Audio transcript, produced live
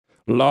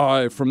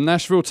Live from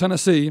Nashville,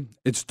 Tennessee,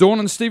 it's Dawn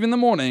and Steve in the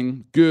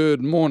morning.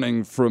 Good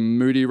morning from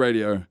Moody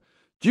Radio.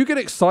 Do you get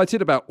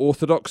excited about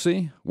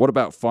orthodoxy? What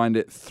about find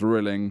it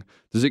thrilling?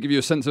 Does it give you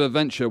a sense of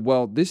adventure?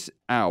 Well, this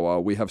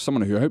hour we have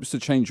someone who hopes to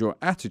change your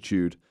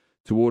attitude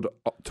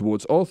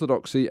towards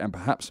orthodoxy and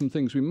perhaps some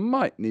things we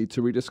might need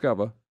to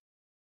rediscover.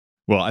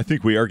 Well, I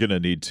think we are going to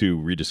need to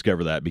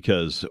rediscover that,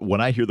 because when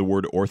I hear the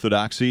word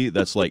orthodoxy,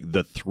 that's like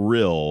the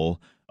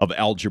thrill of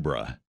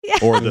algebra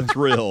or the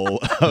thrill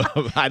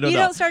of, I don't know. You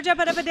don't start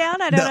jumping up and down?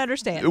 I don't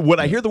understand. When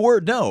I hear the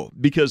word, no,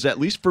 because at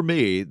least for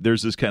me,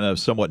 there's this kind of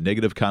somewhat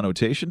negative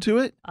connotation to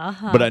it.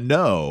 But I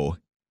know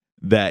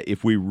that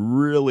if we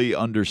really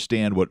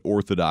understand what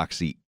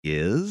orthodoxy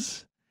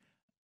is,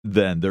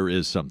 then there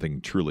is something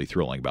truly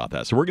thrilling about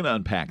that. So we're going to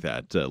unpack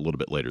that a little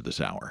bit later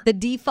this hour. The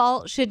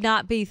default should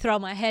not be throw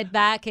my head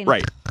back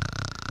and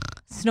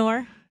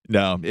snore.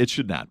 No, it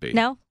should not be.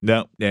 No?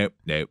 No.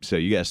 So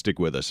you got to stick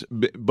with us.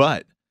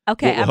 But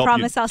okay, I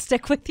promise I'll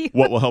stick with you.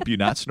 What will help you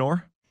not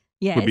snore?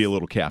 Yes. Would be a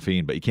little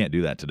caffeine, but you can't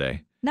do that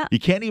today. No. You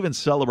can't even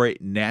celebrate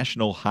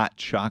National Hot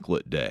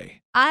Chocolate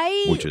Day,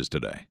 which is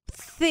today.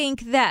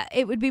 Think that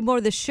it would be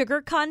more the sugar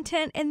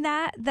content in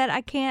that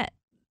I can't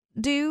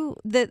do.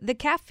 The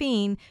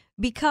caffeine,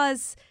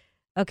 because,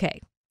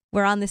 okay,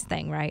 we're on this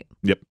thing, right?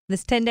 Yep.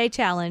 This 10-day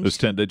challenge.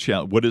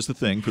 What is the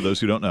thing, for those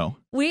who don't know?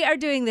 We are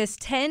doing this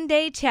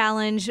 10-day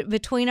challenge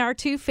between our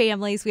two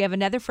families. We have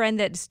another friend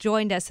that's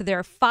joined us. So there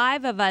are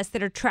 5 of us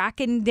that are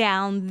tracking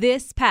down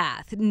this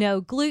path.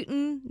 No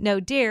gluten, no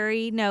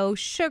dairy, no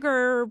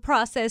sugar,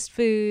 processed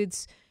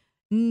foods,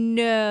 no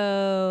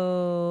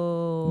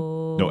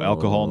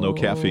alcohol, no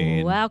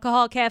caffeine.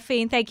 Alcohol,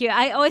 caffeine. Thank you.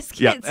 I always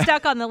get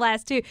stuck on the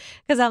last 2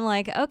 because I'm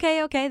like,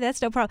 okay,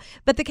 that's no problem.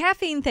 But the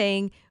caffeine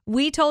thing,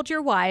 we told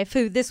your wife,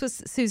 this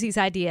was Susie's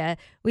idea.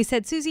 We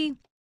said, Susie,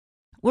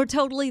 we're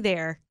totally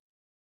there,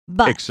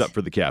 but except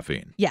for the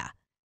caffeine. Yeah,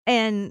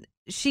 and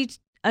she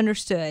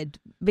understood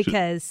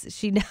because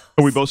she knows.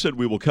 And we both said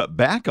we will cut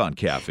back on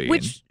caffeine,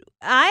 which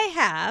I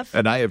have,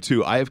 and I have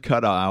too. I have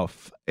cut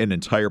off an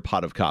entire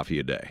pot of coffee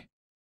a day.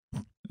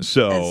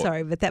 So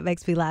sorry, but that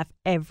makes me laugh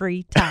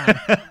every time.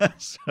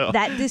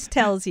 That just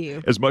tells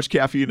you. As much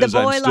caffeine as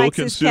I'm still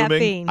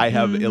consuming, I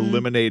have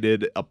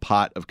eliminated a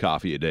pot of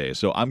coffee a day.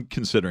 So I'm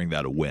considering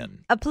that a win.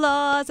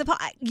 Applause.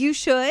 You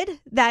should.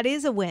 That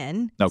is a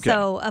win. Okay.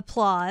 So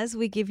applause.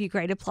 We give you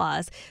great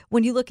applause.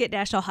 When you look at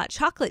National Hot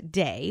Chocolate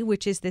Day,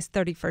 which is this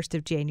 31st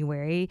of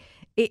January,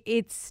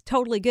 it's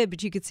totally good,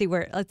 but you could see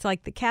where it's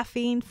like the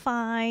caffeine,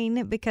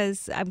 fine,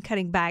 because I'm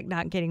cutting back,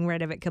 not getting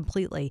rid of it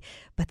completely.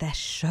 But the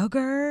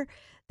sugar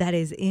that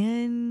is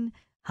in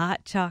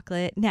hot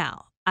chocolate.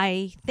 Now,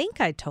 I think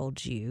I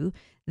told you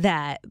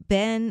that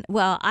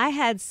I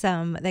had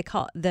some,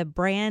 the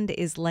brand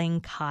is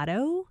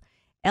Lankato,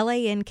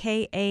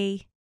 Lankaanto.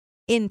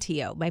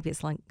 Maybe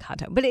it's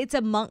Lankato, but it's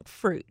a monk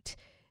fruit,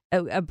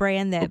 a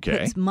brand that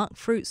puts monk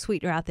fruit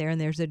sweetener out there, and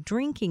there's a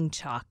drinking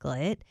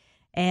chocolate.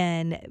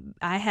 And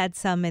I had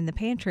some in the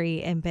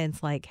pantry, and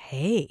Ben's like,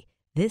 hey,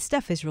 this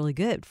stuff is really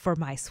good for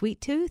my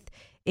sweet tooth.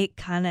 It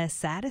kind of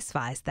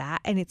satisfies that,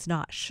 and it's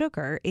not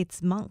sugar.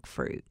 It's monk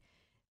fruit.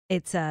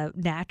 It's a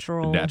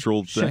natural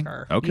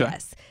sugar. Thing? Okay.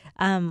 Yes.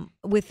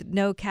 With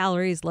no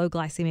calories, low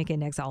glycemic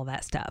index, all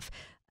that stuff.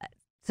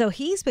 So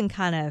he's been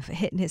kind of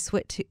hitting his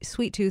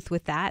sweet tooth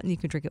with that, and you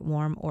can drink it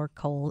warm or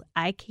cold.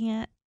 I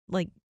can't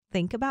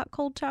think about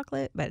cold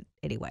chocolate, but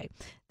anyway,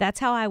 that's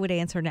how I would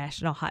answer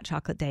National Hot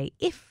Chocolate Day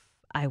if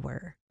I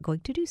were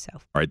going to do so.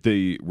 All right,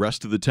 the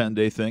rest of the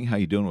 10-day thing, how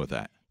you doing with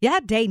that? Yeah,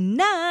 day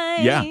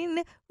 9. Yeah.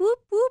 Whoop,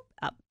 whoop.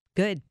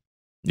 Good.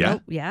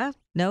 Yeah.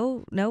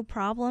 No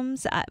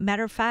problems.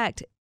 Matter of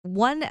fact,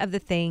 one of the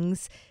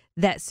things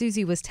that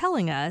Susie was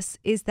telling us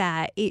is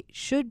that it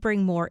should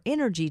bring more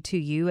energy to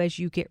you as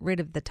you get rid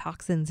of the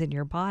toxins in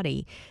your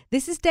body.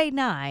 This is day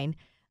 9.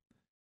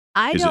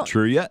 Is it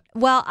true yet?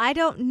 Well, I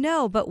don't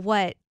know, but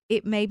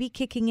it may be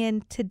kicking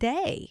in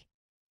today.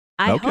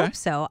 I hope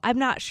so. I'm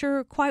not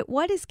sure quite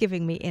what is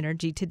giving me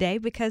energy today,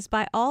 because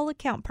by all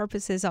account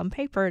purposes on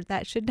paper,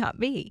 that should not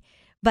be.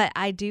 But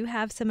I do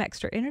have some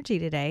extra energy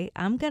today.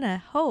 I'm going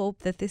to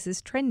hope that this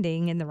is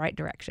trending in the right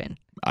direction.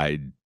 I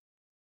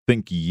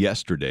think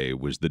yesterday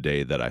was the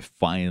day that I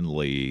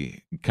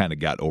finally kind of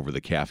got over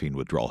the caffeine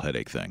withdrawal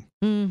headache thing.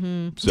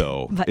 Mm-hmm.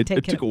 So it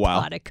took a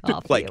while. Pot of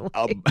coffee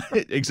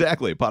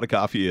exactly, a pot of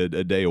coffee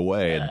a day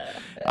away. And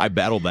I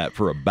battled that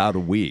for about a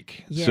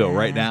week. Yeah. So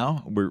right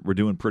now, we're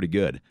doing pretty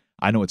good.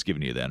 I know what's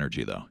giving you the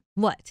energy, though.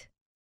 What?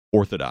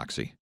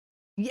 Orthodoxy.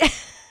 Yeah,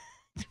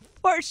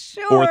 for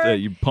sure.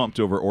 You pumped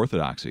over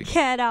orthodoxy.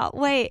 Cannot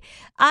wait.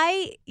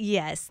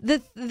 Yes,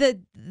 the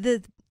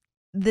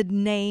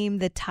name,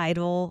 the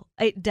title,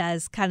 it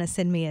does kind of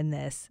send me in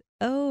this.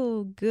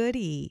 Oh,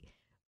 goody.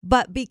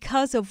 But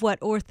because of what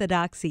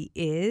orthodoxy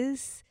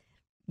is,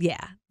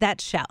 yeah,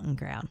 that's shouting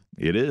ground.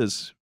 It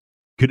is.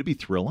 Could it be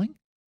thrilling?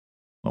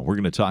 Well, we're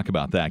going to talk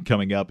about that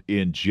coming up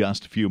in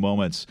just a few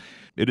moments.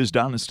 It is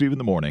Don and Steve in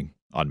the morning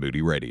on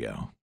Moody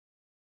Radio.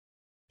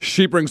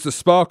 She brings the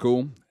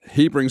sparkle,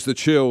 he brings the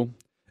chill.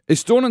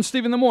 It's Dawn and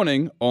Steve in the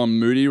morning on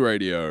Moody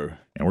Radio.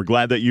 And we're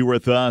glad that you were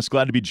with us.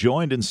 Glad to be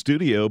joined in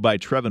studio by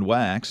Trevin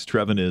Wax.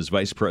 Trevin is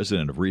Vice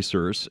President of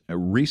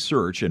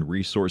Research and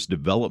Resource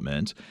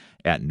Development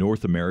at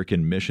North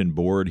American Mission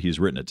Board.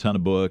 He's written a ton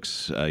of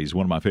books. He's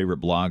one of my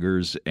favorite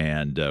bloggers,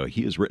 and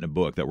he has written a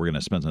book that we're going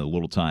to spend a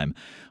little time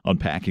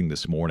unpacking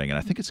this morning. And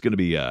I think it's going to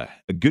be a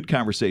good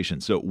conversation.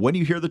 So when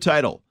you hear the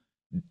title,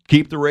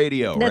 keep the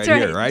radio That's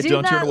right here, right?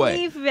 Don't turn away.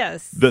 Leave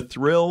this. The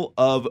Thrill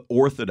of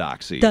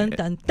Orthodoxy. Dun,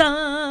 dun,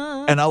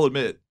 dun. And I'll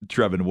admit,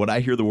 Trevin, when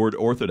I hear the word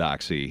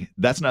orthodoxy,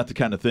 that's not the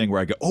kind of thing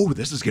where I go, oh,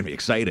 this is going to be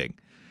exciting.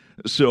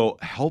 So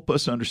help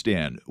us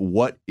understand,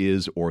 what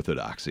is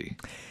orthodoxy?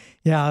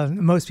 Yeah,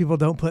 most people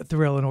don't put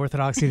thrill and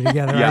orthodoxy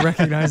together. I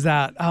recognize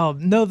that.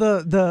 No,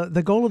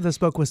 the goal of this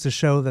book was to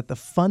show that the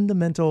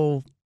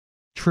fundamental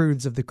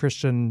truths of the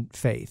Christian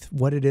faith,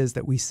 what it is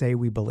that we say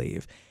we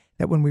believe,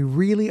 that when we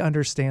really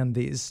understand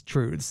these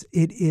truths,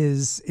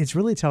 it's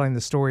really telling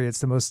the story. It's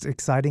the most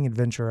exciting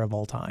adventure of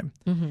all time.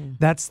 Mm-hmm.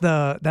 That's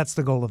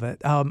the goal of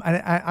it. I'm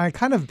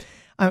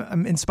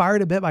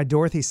inspired a bit by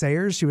Dorothy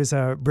Sayers. She was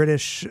a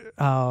British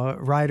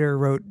writer,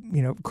 wrote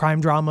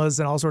crime dramas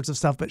and all sorts of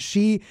stuff. But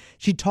she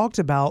talked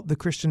about the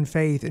Christian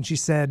faith, and she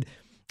said,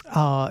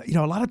 a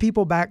lot of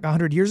people back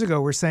 100 years ago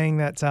were saying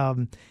that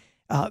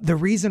the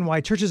reason why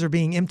churches are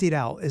being emptied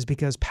out is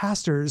because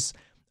pastors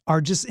are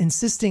just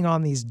insisting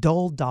on these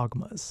dull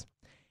dogmas.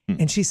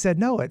 And she said,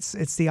 no,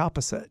 it's the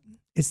opposite.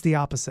 It's the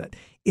opposite.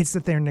 It's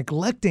that they're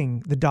neglecting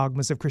the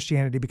dogmas of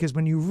Christianity, because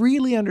when you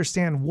really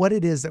understand what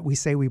it is that we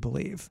say we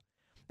believe,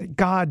 that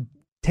God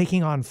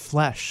taking on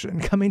flesh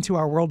and coming to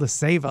our world to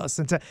save us,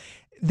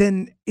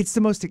 then it's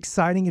the most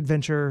exciting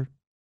adventure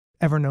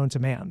ever known to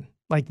man.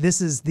 Like,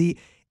 this is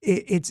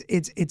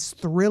it's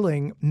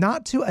thrilling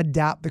not to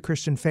adapt the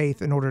Christian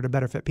faith in order to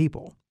better fit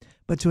people,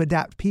 but to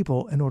adapt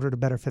people in order to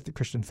better fit the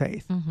Christian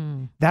faith.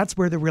 Mm-hmm. That's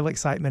where the real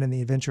excitement and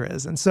the adventure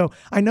is. And so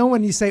I know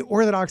when you say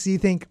orthodoxy, you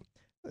think,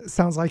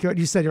 sounds like what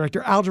you said, you're like,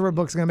 your algebra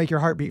book's going to make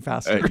your heart beat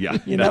faster.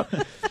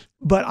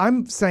 But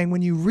I'm saying,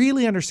 when you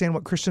really understand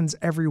what Christians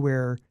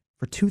everywhere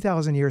for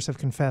 2,000 years have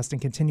confessed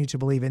and continue to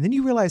believe, and then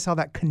you realize how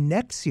that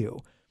connects you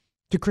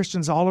to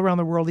Christians all around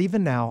the world,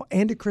 even now,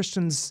 and to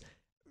Christians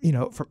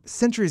from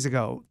centuries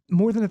ago,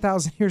 more than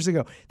 1,000 years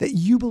ago, that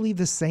you believe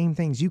the same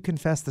things, you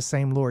confess the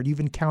same Lord, you've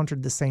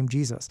encountered the same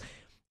Jesus.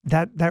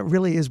 That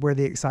really is where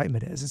the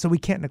excitement is. And so we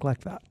can't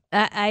neglect that.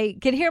 I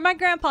can hear my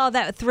grandpa,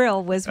 that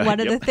thrill was one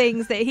of the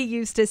things that he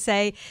used to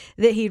say,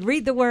 that he'd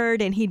read the word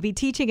and he'd be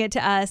teaching it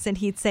to us, and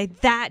he'd say,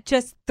 that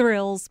just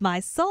thrills my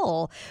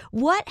soul.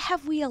 What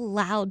have we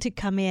allowed to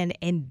come in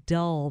and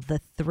dull the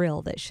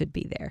thrill that should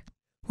be there?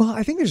 Well,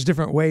 I think there's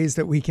different ways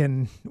that we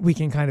can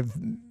kind of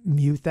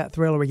mute that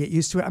thrill, or we get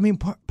used to it. I mean,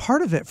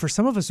 part of it, for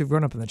some of us who've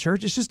grown up in the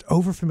church, is just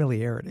over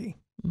familiarity.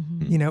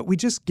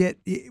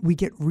 Mm-hmm. We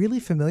get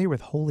really familiar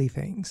with holy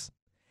things,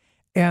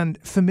 and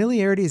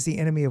familiarity is the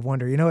enemy of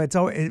wonder.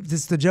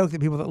 It's the joke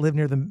that people that live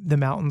near the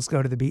mountains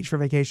go to the beach for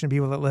vacation.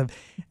 People that live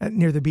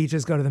near the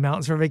beaches go to the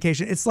mountains for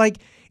vacation.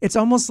 It's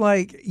almost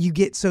like you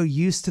get so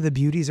used to the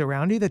beauties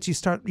around you that you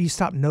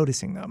stop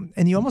noticing them,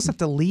 and you almost have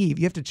to leave.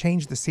 You have to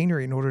change the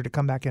scenery in order to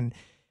come back and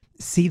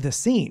see the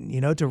scene,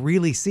 to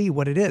really see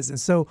what it is. And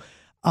so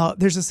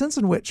there's a sense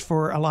in which,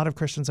 for a lot of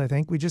Christians, I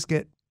think, we just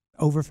get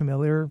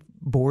over-familiar,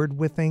 bored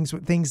with things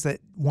that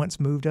once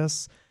moved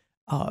us,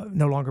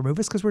 no longer move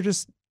us, because we're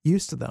just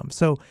used to them.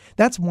 So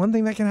that's one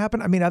thing that can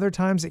happen. I mean, other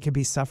times it can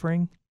be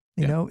suffering.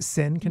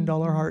 Sin can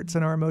dull our hearts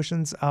and our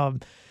emotions.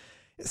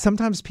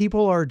 Sometimes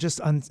people are just,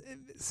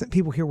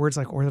 people hear words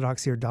like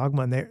orthodoxy or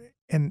dogma,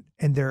 and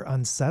they're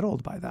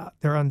unsettled by that.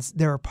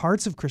 There are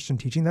parts of Christian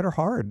teaching that are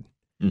hard.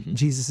 Mm-hmm.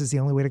 Jesus is the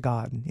only way to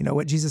God.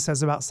 What Jesus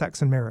says about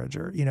sex and marriage,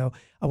 or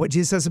what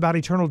Jesus says about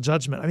eternal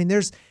judgment. I mean,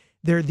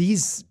 there are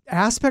these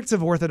aspects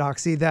of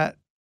orthodoxy that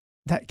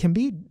can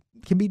be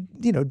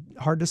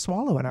hard to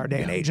swallow in our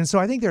day and age. And so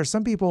I think there are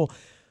some people,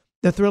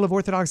 the thrill of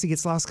orthodoxy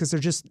gets lost because they're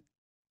just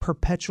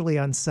perpetually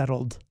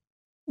unsettled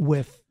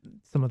with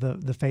some of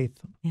the faith.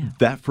 Yeah.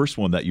 That first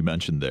one that you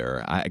mentioned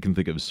there, I can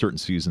think of certain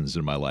seasons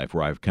in my life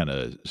where I've kind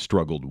of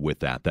struggled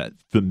with that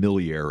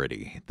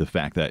familiarity. The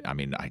fact that,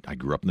 I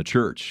grew up in the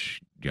church,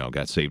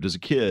 got saved as a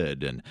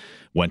kid and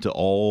went to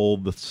all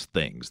the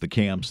things, the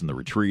camps and the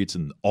retreats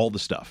and all the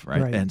stuff,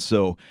 right? And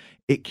so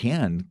it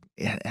can,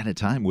 at a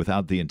time,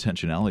 without the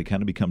intentionality,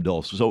 kind of become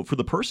dull. So for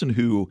the person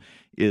who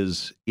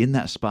is in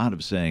that spot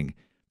of saying,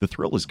 the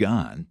thrill is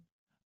gone,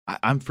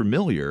 I'm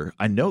familiar,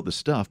 I know the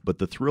stuff, but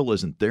the thrill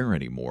isn't there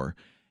anymore.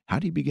 How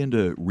do you begin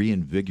to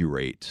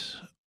reinvigorate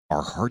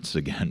our hearts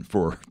again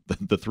for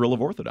the thrill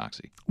of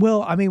orthodoxy?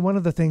 Well, one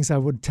of the things I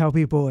would tell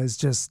people is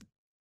just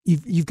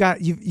you've got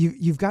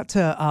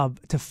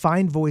to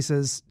find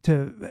voices,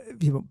 to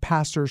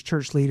pastors,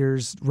 church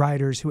leaders,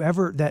 writers,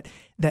 whoever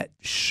that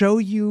show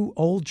you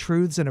old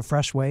truths in a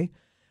fresh way.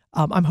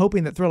 I'm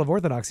hoping that Thrill of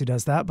Orthodoxy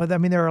does that, but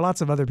there are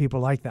lots of other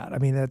people like that.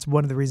 That's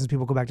one of the reasons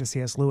people go back to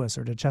C.S. Lewis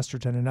or to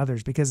Chesterton and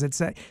others, because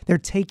they're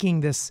taking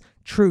this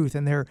truth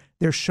and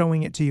they're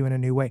showing it to you in a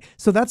new way.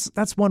 So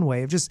that's one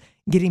way of just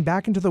getting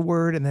back into the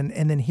Word and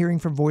then hearing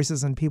from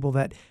voices and people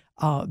that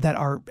that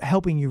are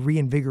helping you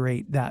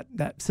reinvigorate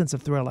that sense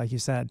of thrill, like you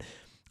said.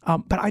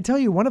 But I tell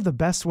you, one of the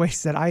best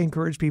ways that I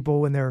encourage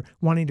people when they're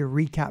wanting to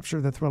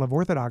recapture the thrill of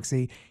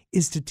orthodoxy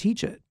is to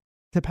teach it,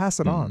 to pass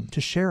it on,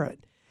 to share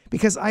it.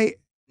 Because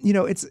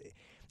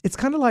it's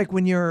kind of like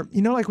when you're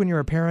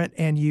a parent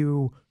and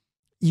you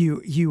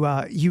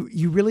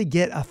really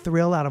get a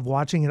thrill out of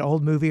watching an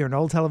old movie or an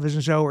old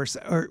television show or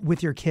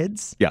with your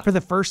kids for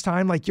the first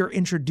time, like you're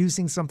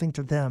introducing something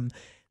to them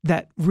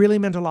that really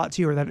meant a lot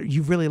to you or that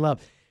you really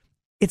love.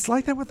 It's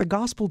like that with the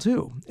gospel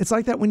too. It's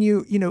like that when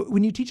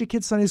you teach a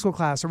kid's Sunday school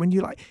class, or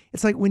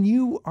it's like when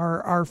you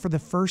are for the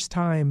first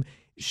time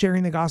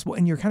sharing the gospel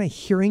and you're kind of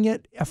hearing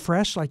it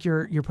afresh, like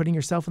you're putting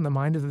yourself in the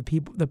mind of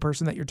the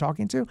person that you're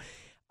talking to.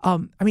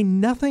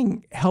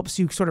 Nothing helps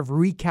you sort of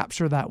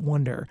recapture that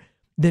wonder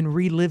than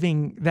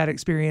reliving that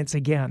experience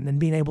again and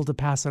being able to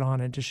pass it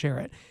on and to share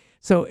it.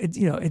 So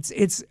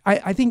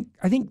I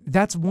think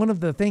that's one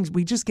of the things.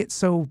 We just get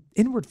so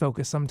inward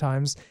focused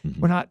sometimes.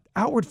 We're not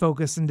outward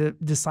focused into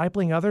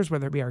discipling others,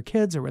 whether it be our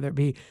kids or whether it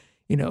be,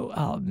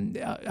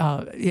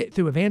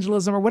 through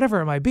evangelism or whatever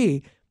it might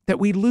be, that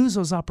we lose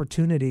those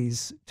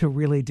opportunities to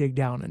really dig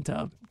down and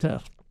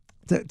to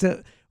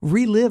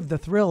relive the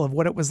thrill of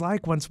what it was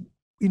like once,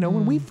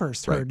 when we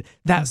first heard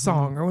that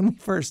song or when we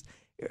first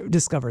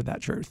discovered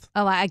that truth.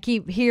 Oh, I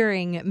keep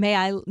hearing, may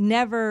I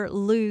never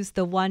lose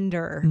the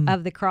wonder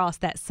of the cross,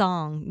 that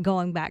song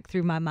going back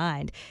through my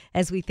mind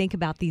as we think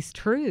about these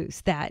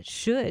truths that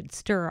should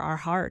stir our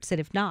hearts. And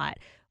if not,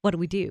 what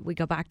do? We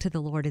go back to the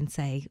Lord and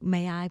say,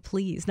 may I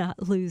please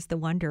not lose the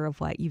wonder of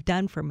what you've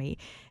done for me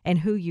and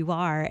who you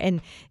are.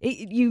 And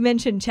you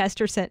mentioned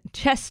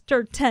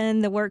Chesterton,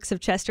 the works of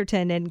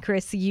Chesterton. And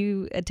Chris,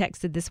 you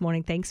texted this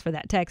morning, thanks for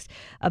that text,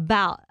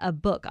 about a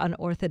book on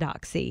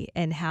orthodoxy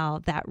and how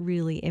that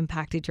really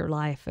impacted your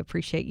life.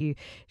 Appreciate you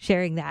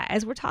sharing that.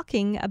 As we're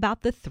talking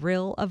about the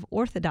thrill of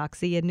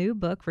orthodoxy, a new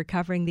book,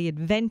 Recovering the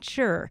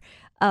Adventure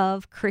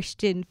of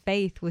Christian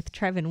Faith with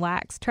Trevin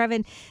Wax.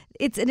 Trevin,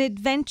 it's an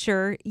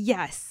adventure,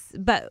 yes,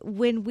 but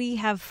when we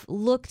have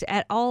looked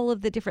at all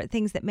of the different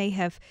things that may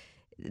have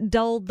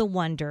dulled the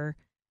wonder,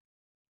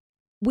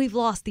 we've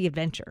lost the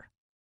adventure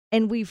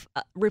and we've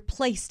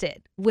replaced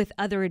it with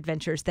other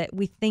adventures that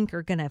we think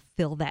are going to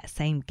fill that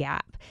same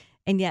gap.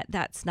 And yet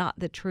that's not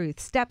the truth.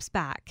 Steps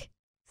back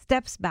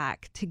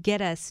to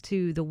get us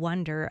to the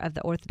wonder of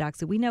the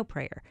orthodoxy. We know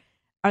prayer.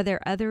 Are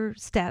there other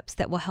steps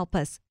that will help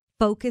us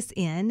focus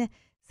in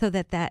so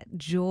that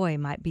joy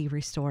might be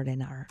restored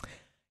in our life?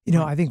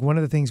 I think one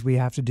of the things we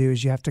have to do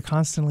is you have to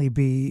constantly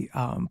be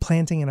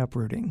planting and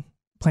uprooting.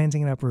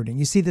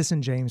 You see this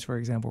in James, for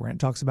example, where it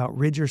talks about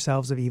rid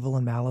yourselves of evil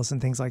and malice and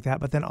things like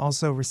that, but then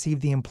also receive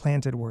the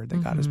implanted word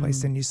that God has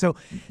placed in you. So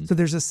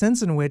there's a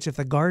sense in which if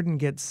the garden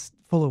gets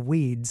full of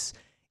weeds,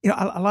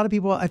 a lot of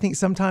people, I think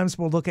sometimes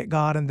will look at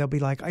God and they'll be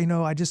like,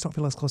 I just don't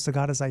feel as close to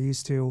God as I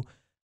used to,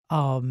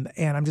 and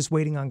I'm just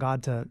waiting on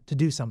God to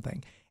do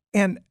something.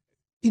 And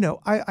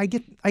I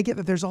get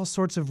that there's all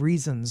sorts of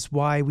reasons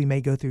why we may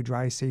go through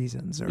dry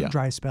seasons or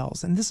dry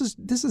spells. And this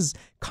is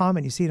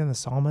common. You see it in the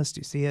psalmist.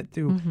 You see it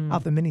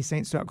throughout the many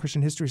saints throughout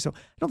Christian history. So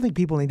I don't think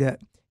people need to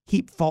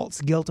heap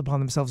false guilt upon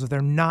themselves if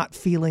they're not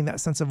feeling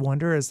that sense of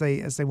wonder as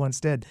they once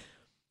did.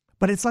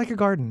 But it's like a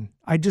garden.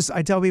 I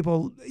tell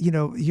people,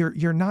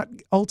 you're not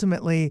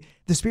ultimately,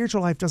 the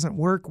spiritual life doesn't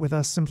work with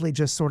us simply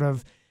just sort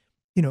of,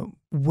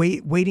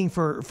 waiting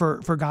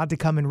for God to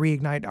come and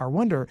reignite our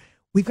wonder.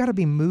 We've got to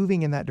be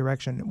moving in that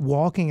direction,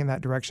 walking in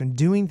that direction,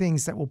 doing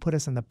things that will put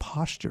us in the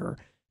posture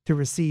to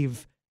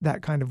receive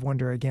that kind of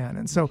wonder again.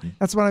 And so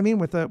that's what I mean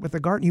with the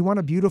garden. You want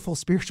a beautiful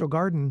spiritual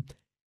garden,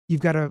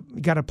 you've got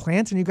to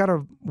plant and you've got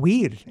to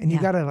weed and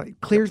you've got to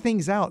clear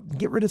things out,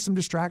 get rid of some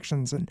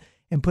distractions and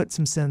put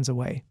some sins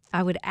away.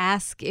 I would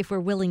ask if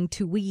we're willing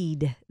to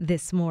weed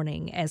this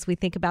morning as we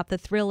think about the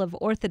thrill of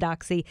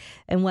orthodoxy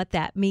and what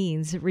that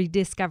means,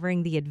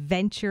 rediscovering the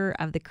adventure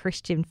of the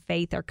Christian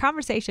faith. Our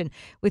conversation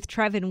with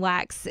Trevin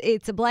Wax.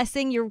 It's a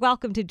blessing. You're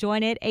welcome to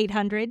join it.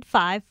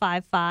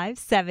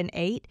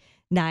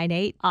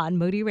 800-555-7898 on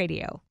Moody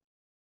Radio.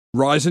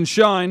 Rise and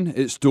shine.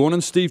 It's Dawn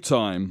and Steve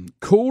time.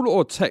 Call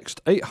or text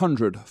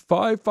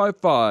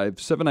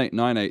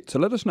 800-555-7898 to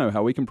let us know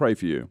how we can pray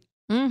for you.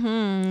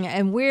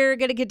 And we're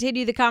going to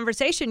continue the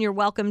conversation. You're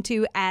welcome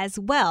to as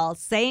well.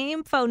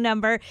 Same phone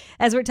number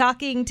as we're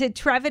talking to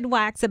Trevin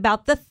Wax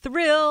about the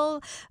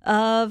thrill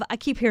of, I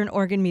keep hearing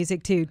organ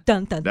music too,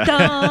 dun, dun,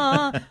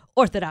 dun,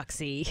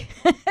 orthodoxy,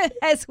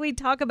 as we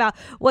talk about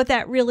what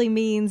that really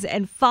means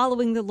and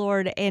following the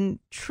Lord and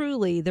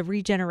truly the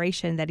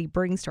regeneration that he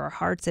brings to our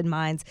hearts and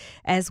minds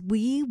as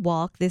we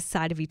walk this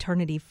side of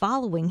eternity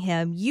following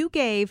him. You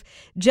gave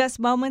just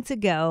moments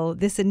ago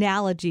this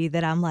analogy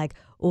that I'm like,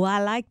 oh,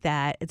 I like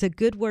that. It's a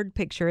good word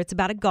picture. It's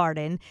about a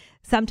garden.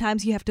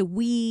 Sometimes you have to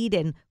weed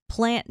and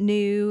plant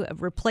new,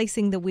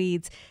 replacing the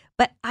weeds.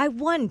 But I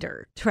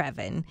wonder,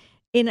 Trevin,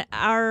 in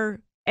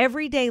our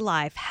everyday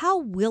life, how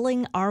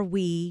willing are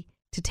we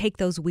to take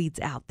those weeds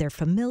out? They're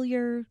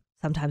familiar.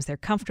 Sometimes they're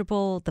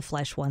comfortable. The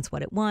flesh wants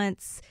what it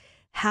wants.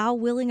 How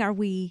willing are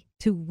we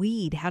to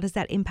weed? How does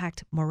that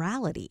impact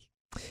morality?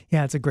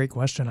 Yeah, it's a great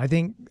question. I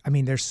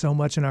mean, there's so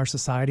much in our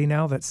society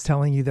now that's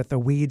telling you that the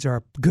weeds are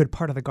a good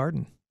part of the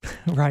garden,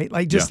 right?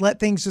 Like just let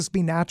things just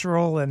be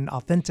natural and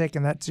authentic,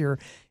 and that's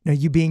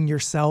you being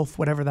yourself,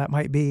 whatever that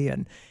might be.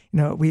 And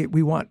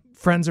we want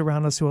friends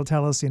around us who will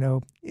tell us,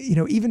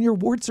 even your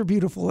warts are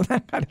beautiful and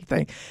that kind of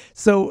thing.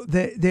 So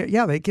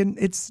they can.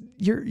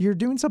 You're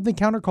doing something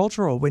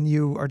countercultural when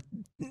you are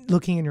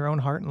looking in your own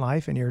heart and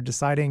life, and you're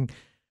deciding,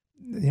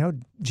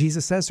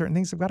 Jesus says certain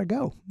things have got to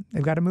go.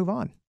 They've got to move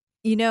on.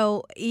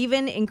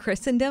 Even in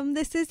Christendom,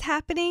 this is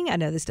happening. I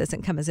know this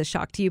doesn't come as a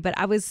shock to you, but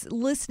I was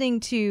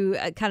listening to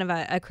kind of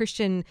a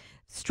Christian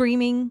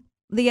streaming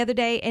the other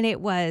day, and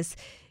it was,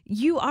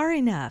 you are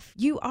enough.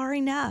 You are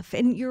enough.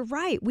 And you're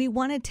right. We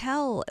want to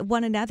tell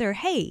one another,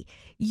 hey,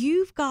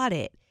 you've got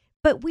it,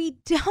 but we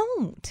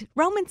don't.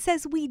 Romans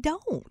says we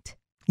don't.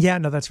 Yeah,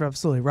 no, that's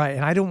absolutely right.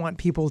 And I don't want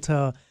people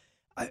to,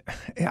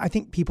 I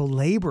think people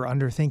labor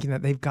under thinking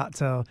that they've got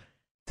to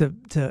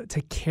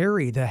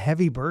carry the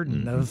heavy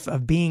burden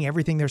of being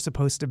everything they're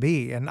supposed to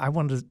be. And I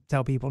wanted to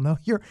tell people, no,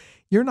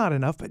 you're not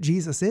enough, but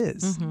Jesus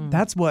is. Mm-hmm.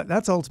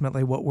 That's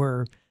ultimately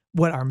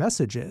what our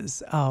message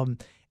is.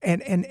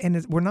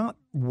 And we're not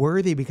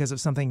worthy because of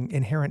something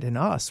inherent in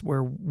us.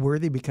 We're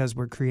worthy because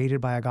we're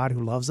created by a God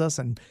who loves us,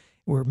 and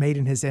we're made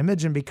in His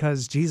image, and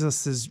because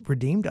Jesus has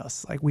redeemed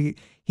us. Like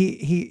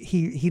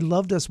he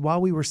loved us while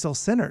we were still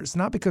sinners,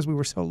 not because we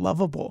were so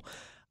lovable.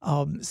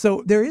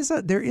 So there is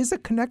a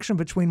connection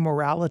between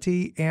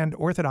morality and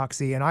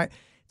orthodoxy, and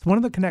it's one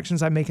of the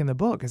connections I make in the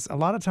book. Is a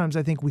lot of times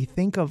I think we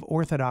think of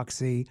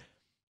orthodoxy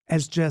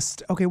as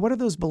just, okay, what are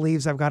those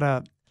beliefs I've got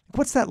to,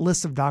 what's that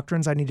list of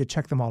doctrines I need to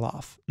check them all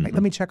off? Right?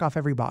 Let me check off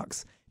every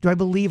box. Do I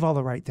believe all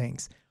the right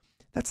things?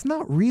 That's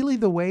not really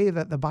the way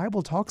that the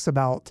Bible talks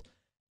about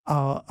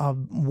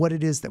what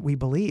it is that we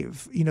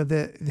believe.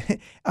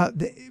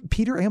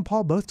 Peter and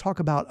Paul both talk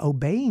about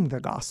obeying the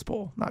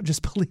gospel, not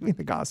just believing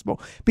the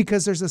gospel,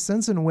 because there's a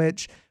sense in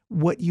which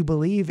what you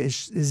believe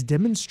is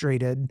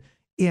demonstrated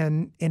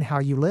in how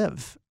you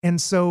live. And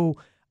so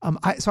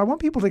I want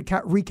people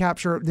to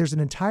recapture. There's an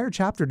entire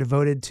chapter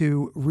devoted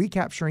to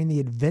recapturing the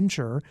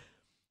adventure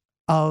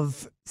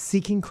of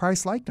seeking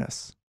Christ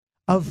likeness,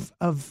 of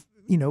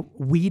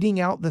weeding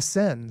out the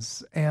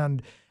sins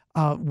and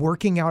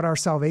working out our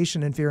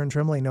salvation in fear and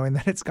trembling, knowing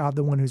that it's God,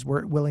 the one who's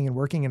willing and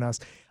working in us.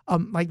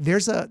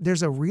 There's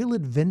a real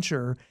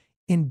adventure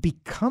in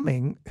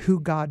becoming who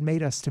God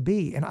made us to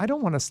be, and I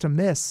don't want us to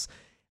miss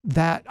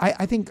that.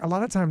 I think a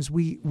lot of times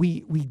we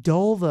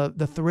dull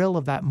the thrill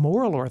of that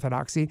moral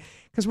orthodoxy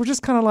because we're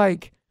just kind of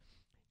like,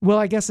 well,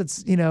 I guess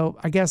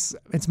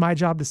it's my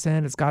job to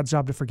sin, it's God's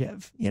job to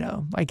forgive.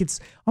 It's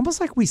almost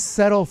like we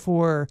settle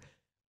for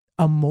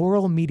a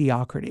moral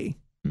mediocrity.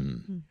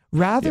 Mm-hmm.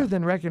 Rather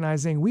than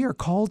recognizing we are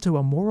called to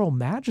a moral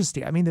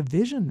majesty. I mean, the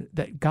vision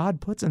that God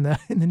puts in the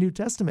New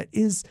Testament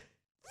is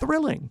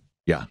thrilling.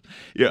 Yeah.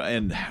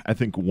 And I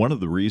think one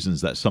of the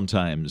reasons that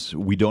sometimes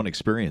we don't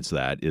experience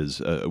that is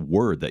a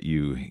word that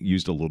you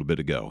used a little bit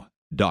ago,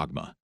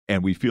 dogma.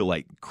 And we feel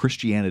like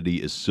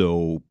Christianity is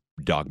so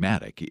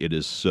dogmatic. It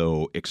is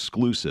so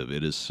exclusive.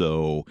 It is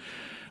so,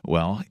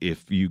 well,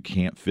 if you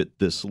can't fit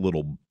this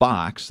little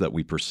box that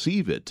we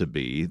perceive it to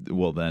be,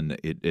 well, then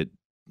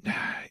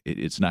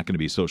it's not going to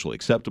be socially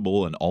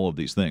acceptable and all of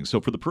these things.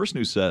 So for the person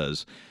who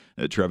says,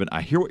 Trevin,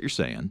 I hear what you're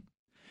saying,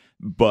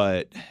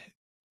 but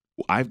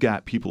I've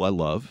got people I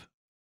love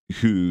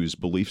whose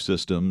belief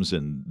systems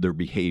and their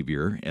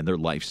behavior and their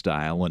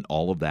lifestyle and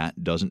all of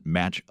that doesn't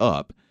match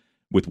up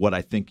with what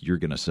I think you're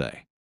going to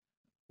say,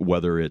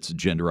 whether it's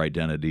gender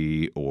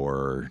identity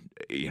or,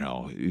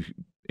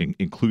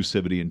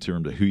 inclusivity in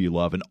terms of who you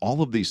love and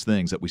all of these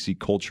things that we see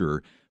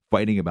culture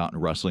fighting about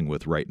and wrestling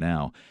with right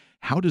now.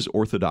 How does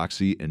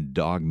orthodoxy and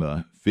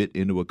dogma fit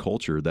into a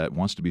culture that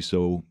wants to be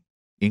so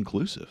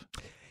inclusive?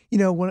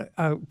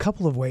 A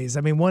couple of ways.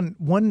 I mean,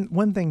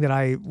 one thing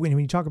that when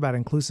you talk about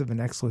inclusive and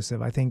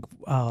exclusive, I think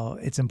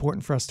it's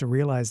important for us to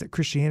realize that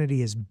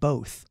Christianity is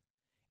both,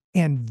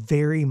 and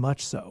very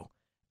much so.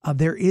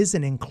 There is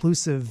an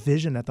inclusive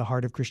vision at the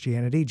heart of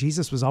Christianity.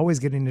 Jesus was always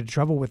getting into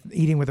trouble with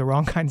eating with the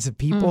wrong kinds of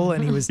people,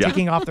 and he was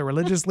ticking off the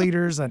religious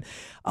leaders. And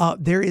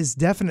there is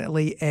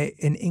definitely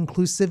an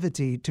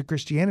inclusivity to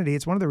Christianity.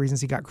 It's one of the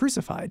reasons he got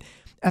crucified.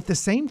 At the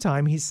same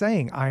time, he's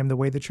saying, I am the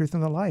way, the truth,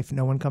 and the life.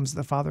 No one comes to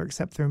the Father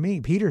except through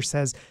me. Peter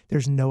says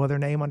there's no other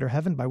name under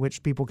heaven by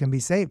which people can be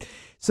saved.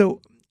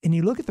 So, and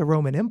you look at the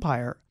Roman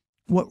Empire,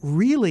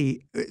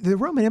 the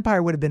Roman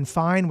Empire would have been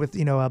fine with,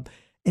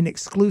 an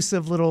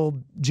exclusive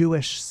little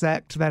Jewish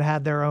sect that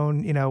had their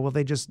own,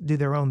 they just do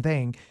their own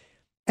thing.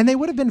 And they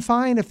would have been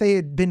fine if they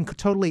had been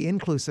totally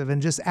inclusive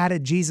and just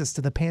added Jesus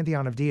to the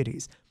pantheon of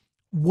deities.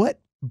 What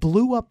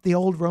blew up the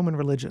old Roman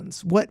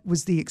religions, what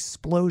was the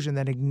explosion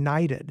that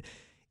ignited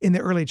in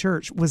the early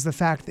church, was the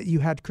fact that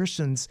you had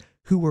Christians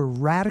who were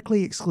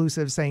radically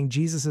exclusive, saying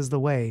Jesus is the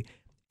way,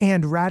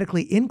 and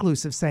radically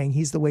inclusive, saying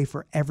he's the way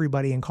for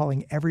everybody and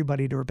calling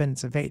everybody to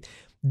repentance and faith.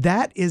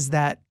 That is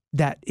that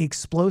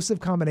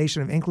explosive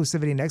combination of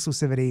inclusivity and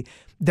exclusivity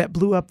that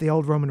blew up the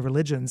old Roman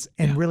religions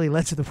and really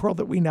led to the world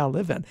that we now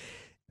live in.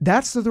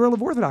 That's the thrill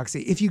of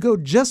orthodoxy. If you go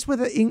just with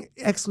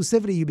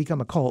exclusivity, you become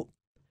a cult.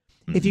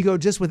 Mm-hmm. If you go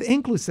just with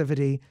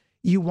inclusivity,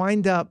 you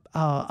wind up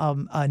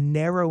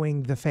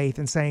narrowing the faith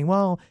and saying,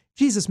 well,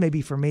 Jesus may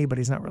be for me, but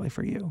he's not really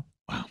for you.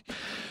 Wow.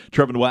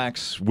 Trevin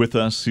Wax with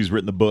us. He's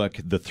written the book,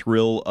 The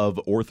Thrill of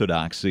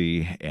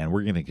Orthodoxy, and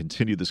we're going to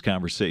continue this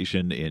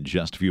conversation in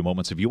just a few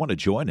moments. If you want to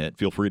join it,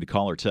 feel free to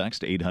call or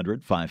text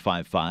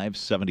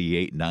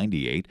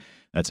 800-555-7898.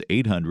 That's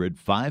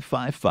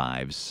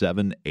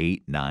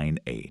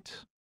 800-555-7898.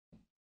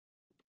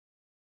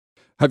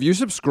 Have you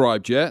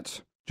subscribed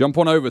yet? Jump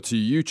on over to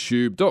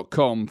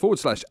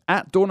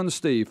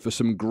youtube.com/@DawnandSteve for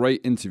some great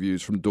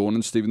interviews from Dawn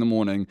and Steve in the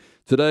Morning.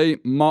 Today,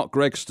 Mark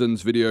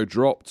Gregston's video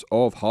dropped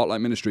of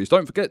Heartlight Ministries.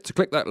 Don't forget to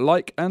click that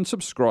like and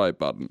subscribe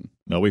button.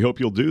 Well, we hope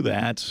you'll do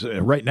that.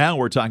 Right now,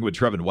 we're talking with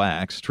Trevin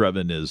Wax.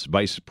 Trevin is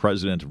Vice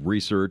President of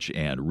Research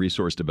and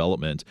Resource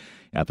Development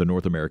at the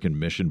North American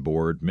Mission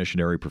Board,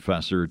 missionary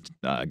professor,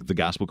 the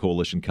Gospel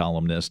Coalition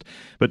columnist.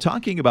 But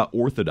talking about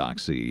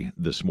orthodoxy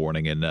this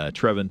morning, and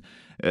Trevin,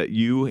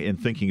 you, in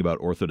thinking about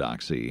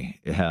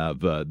orthodoxy, have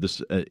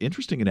this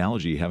interesting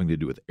analogy having to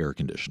do with air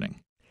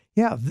conditioning.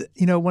 Yeah,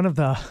 one of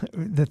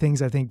the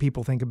things I think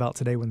people think about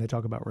today when they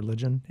talk about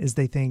religion is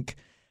they think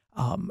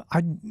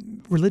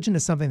religion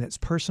is something that's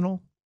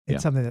personal.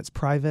 It's something that's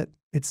private.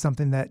 It's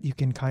something that you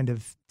can kind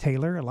of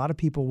tailor. A lot of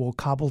people will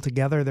cobble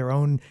together their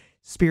own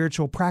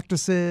spiritual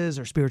practices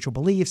or spiritual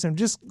beliefs and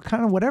just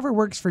kind of whatever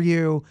works for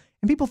you.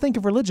 And people think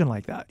of religion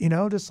like that,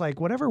 just like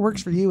whatever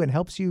works for you and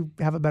helps you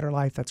have a better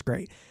life, that's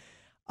great.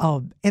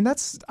 And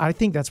I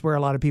think that's where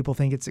a lot of people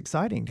think it's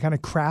exciting to kind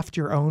of craft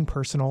your own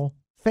personal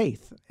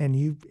faith,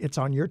 and it's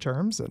on your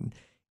terms, and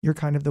you're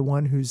kind of the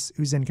one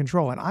who's in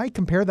control. And I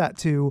compare that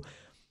to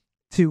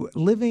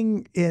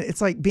living in,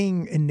 it's like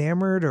being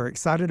enamored or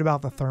excited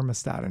about the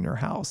thermostat in your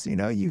house.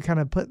 You kind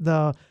of put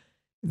the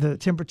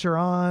temperature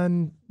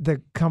on,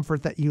 the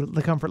comfort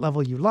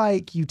level you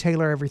like. You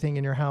tailor everything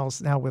in your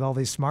house now with all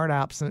these smart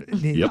apps and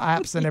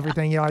apps and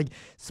everything. Like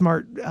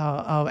smart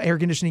air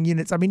conditioning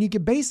units. I mean, you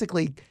could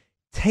basically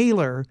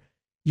tailor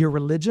your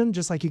religion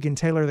just like you can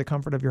tailor the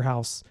comfort of your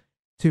house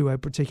to a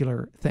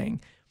particular thing.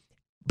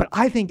 But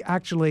I think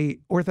actually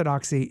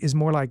orthodoxy is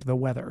more like the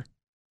weather.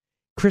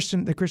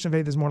 The Christian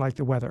faith is more like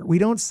the weather. We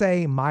don't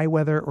say my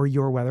weather or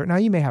your weather. Now,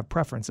 you may have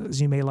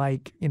preferences. You may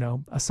like,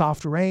 a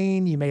soft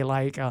rain. You may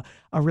like a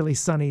really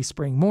sunny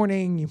spring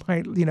morning. You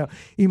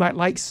might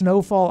like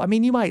snowfall. I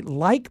mean, you might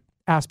like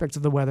aspects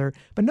of the weather,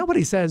 but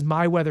nobody says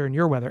my weather and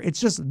your weather. It's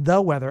just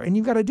the weather, and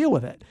you've got to deal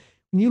with it.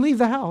 When you leave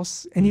the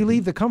house and you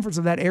leave the comforts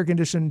of that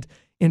air-conditioned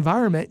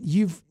environment,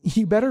 you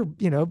better,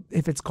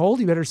 if it's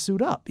cold, you better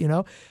suit up,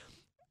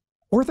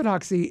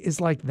 Orthodoxy is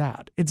like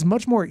that. It's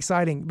much more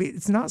exciting.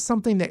 It's not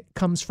something that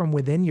comes from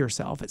within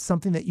yourself. It's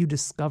something that you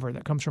discover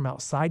that comes from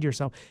outside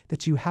yourself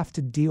that you have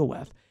to deal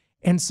with.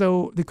 And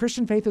so the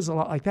Christian faith is a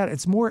lot like that.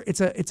 It's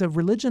a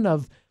religion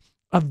of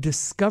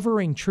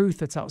discovering truth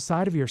that's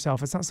outside of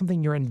yourself. It's not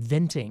something you're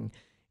inventing.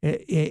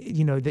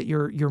 That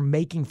you're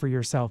making for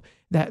yourself.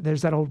 That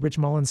there's that old Rich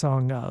Mullins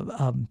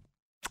song,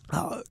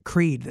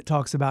 Creed, that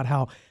talks about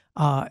how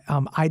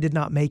I did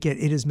not make it;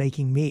 it is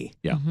making me.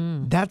 Yeah,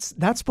 that's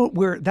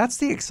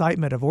the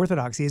excitement of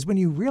orthodoxy, is when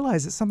you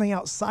realize it's something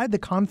outside the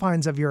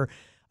confines of your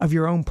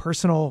own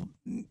personal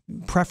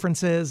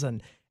preferences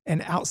and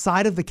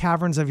outside of the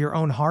caverns of your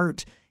own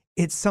heart.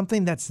 It's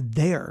something that's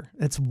there.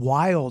 It's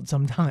wild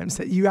sometimes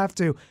that you have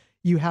to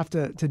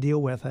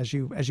deal with as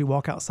you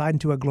walk outside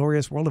into a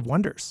glorious world of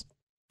wonders.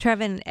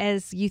 Trevin,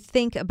 as you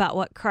think about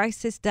what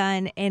Christ has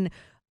done and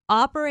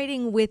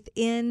operating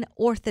within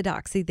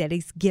orthodoxy that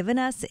he's given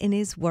us in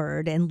his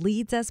word and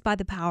leads us by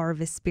the power of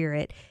his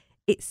Spirit,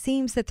 it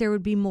seems that there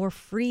would be more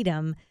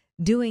freedom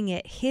doing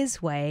it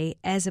his way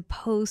as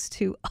opposed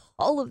to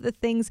all of the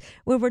things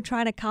where we're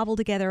trying to cobble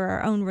together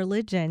our own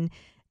religion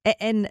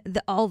and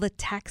all the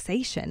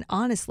taxation,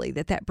 honestly,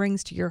 that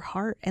brings to your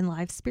heart and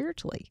life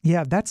spiritually.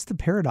 Yeah, that's the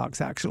paradox,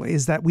 actually,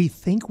 is that we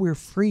think we're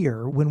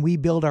freer when we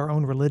build our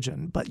own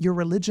religion, but your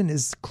religion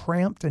is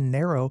cramped and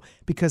narrow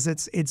because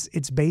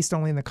it's based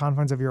only in the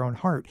confines of your own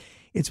heart.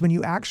 It's when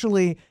you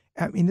actually,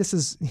 this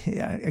is,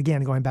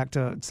 again, going back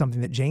to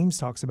something that James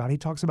talks about. He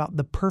talks about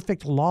the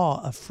perfect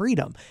law of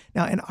freedom.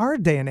 Now, in our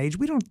day and age,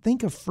 we don't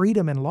think of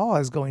freedom and law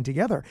as going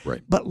together,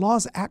 right? But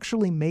laws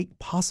actually make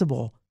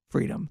possible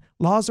freedom.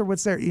 Laws are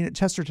what's there.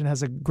 Chesterton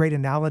has a great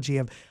analogy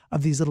of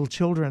these little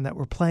children that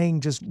were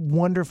playing just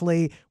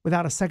wonderfully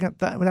without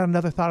without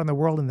another thought in the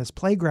world in this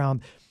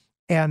playground,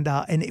 and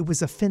it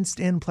was a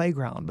fenced-in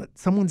playground. But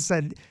someone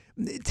said,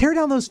 tear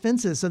down those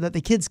fences so that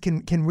the kids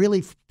can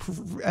really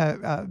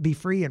be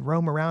free and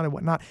roam around and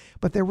whatnot.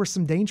 But there were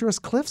some dangerous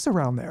cliffs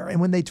around there, and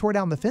when they tore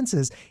down the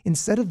fences,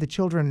 instead of the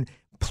children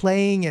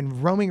playing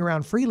and roaming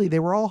around freely, they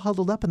were all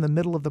huddled up in the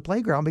middle of the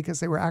playground because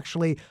they were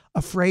actually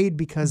afraid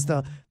because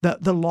the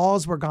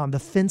laws were gone. The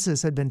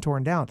fences had been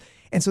torn down.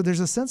 And so there's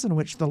a sense in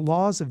which the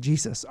laws of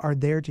Jesus are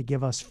there to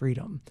give us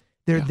freedom.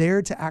 They're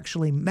there to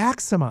actually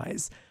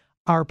maximize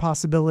our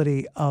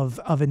possibility of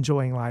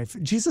enjoying life.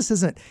 Jesus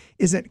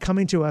isn't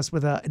coming to us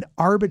with an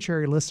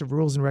arbitrary list of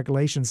rules and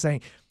regulations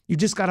saying, You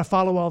just got to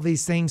follow all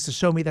these things to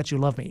show me that you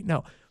love me.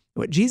 No,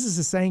 what Jesus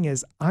is saying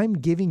is, I'm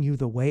giving you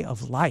the way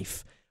of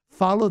life.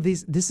 Follow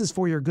these. This is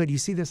for your good. You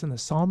see this in the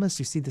psalmist.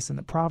 You see this in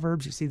the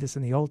Proverbs. You see this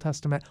in the Old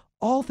Testament.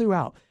 All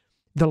throughout,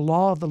 the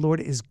law of the Lord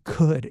is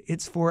good.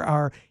 It's for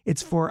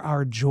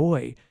our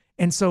joy.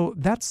 And so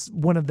that's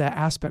one of the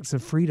aspects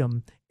of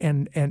freedom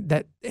and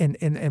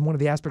one of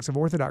the aspects of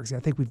orthodoxy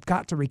I think we've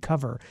got to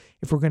recover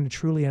if we're going to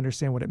truly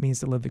understand what it means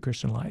to live the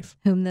Christian life.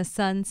 Whom the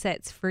Son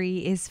sets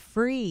free is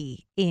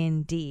free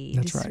indeed.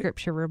 That's right.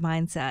 Scripture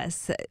reminds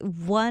us.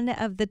 One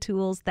of the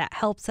tools that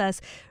helps us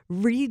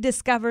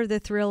rediscover the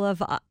thrill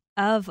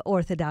of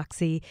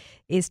orthodoxy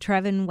is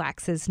Trevin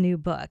Wax's new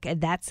book.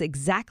 And that's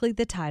exactly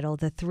the title,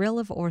 The Thrill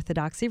of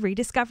Orthodoxy,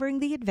 Rediscovering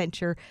the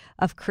Adventure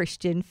of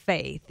Christian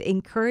Faith.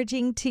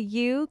 Encouraging to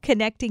you,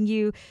 connecting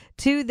you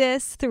to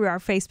this through our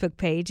Facebook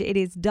page. It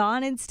is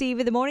Dawn and Steve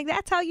in the morning.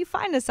 That's how you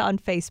find us on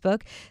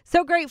Facebook.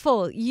 So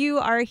grateful you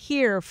are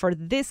here for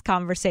this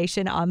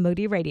conversation on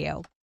Moody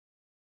Radio.